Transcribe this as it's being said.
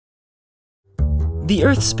The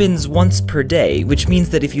Earth spins once per day, which means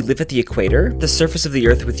that if you live at the equator, the surface of the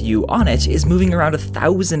Earth with you on it is moving around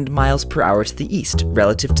 1,000 miles per hour to the east,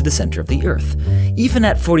 relative to the center of the Earth. Even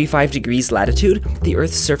at 45 degrees latitude, the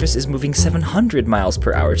Earth's surface is moving 700 miles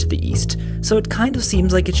per hour to the east, so it kind of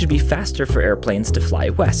seems like it should be faster for airplanes to fly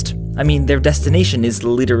west. I mean, their destination is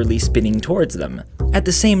literally spinning towards them. At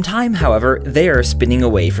the same time, however, they are spinning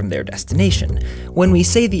away from their destination. When we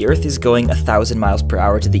say the Earth is going 1,000 miles per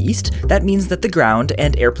hour to the east, that means that the ground,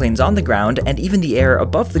 and airplanes on the ground, and even the air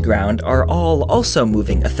above the ground are all also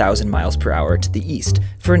moving 1,000 miles per hour to the east.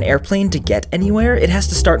 For an airplane to get anywhere, it has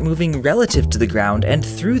to start moving relative to the ground and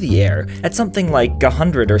through the air at something like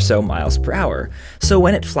 100 or so miles per hour. So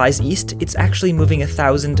when it flies east, it's actually moving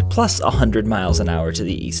 1,000 plus 100 miles an hour to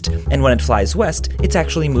the east. And when it flies west, it's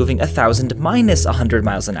actually moving 1,000 minus 100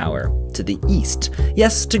 miles an hour to the east.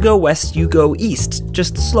 Yes, to go west, you go east,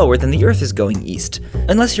 just slower than the Earth is going east.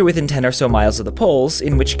 Unless you're within 10 or so miles of the poles,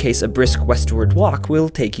 in which case a brisk westward walk will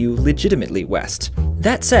take you legitimately west.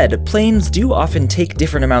 That said, planes do often take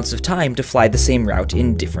different amounts of time to fly the same route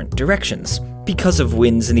in different directions, because of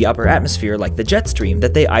winds in the upper atmosphere like the jet stream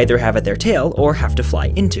that they either have at their tail or have to fly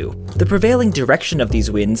into. The prevailing direction of these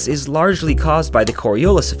winds is largely caused by the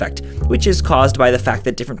Coriolis effect, which is caused by the fact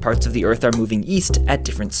that different parts of the Earth are moving east at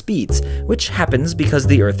different speeds, which happens because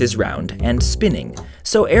the Earth is round and spinning.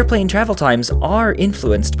 So airplane travel times are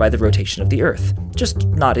influenced by the rotation of the Earth, just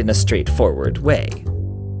not in a straightforward way.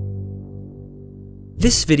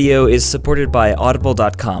 This video is supported by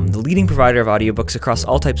Audible.com, the leading provider of audiobooks across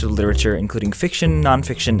all types of literature, including fiction,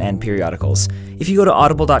 nonfiction, and periodicals. If you go to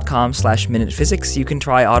audible.com/minutephysics, you can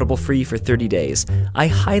try Audible free for 30 days. I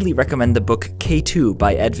highly recommend the book K2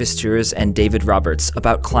 by Ed Vistures and David Roberts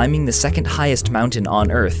about climbing the second highest mountain on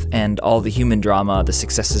Earth and all the human drama, the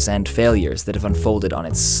successes and failures that have unfolded on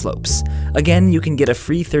its slopes. Again, you can get a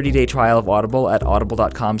free 30-day trial of Audible at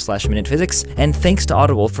audible.com/minutephysics, and thanks to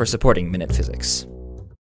Audible for supporting Minute Physics.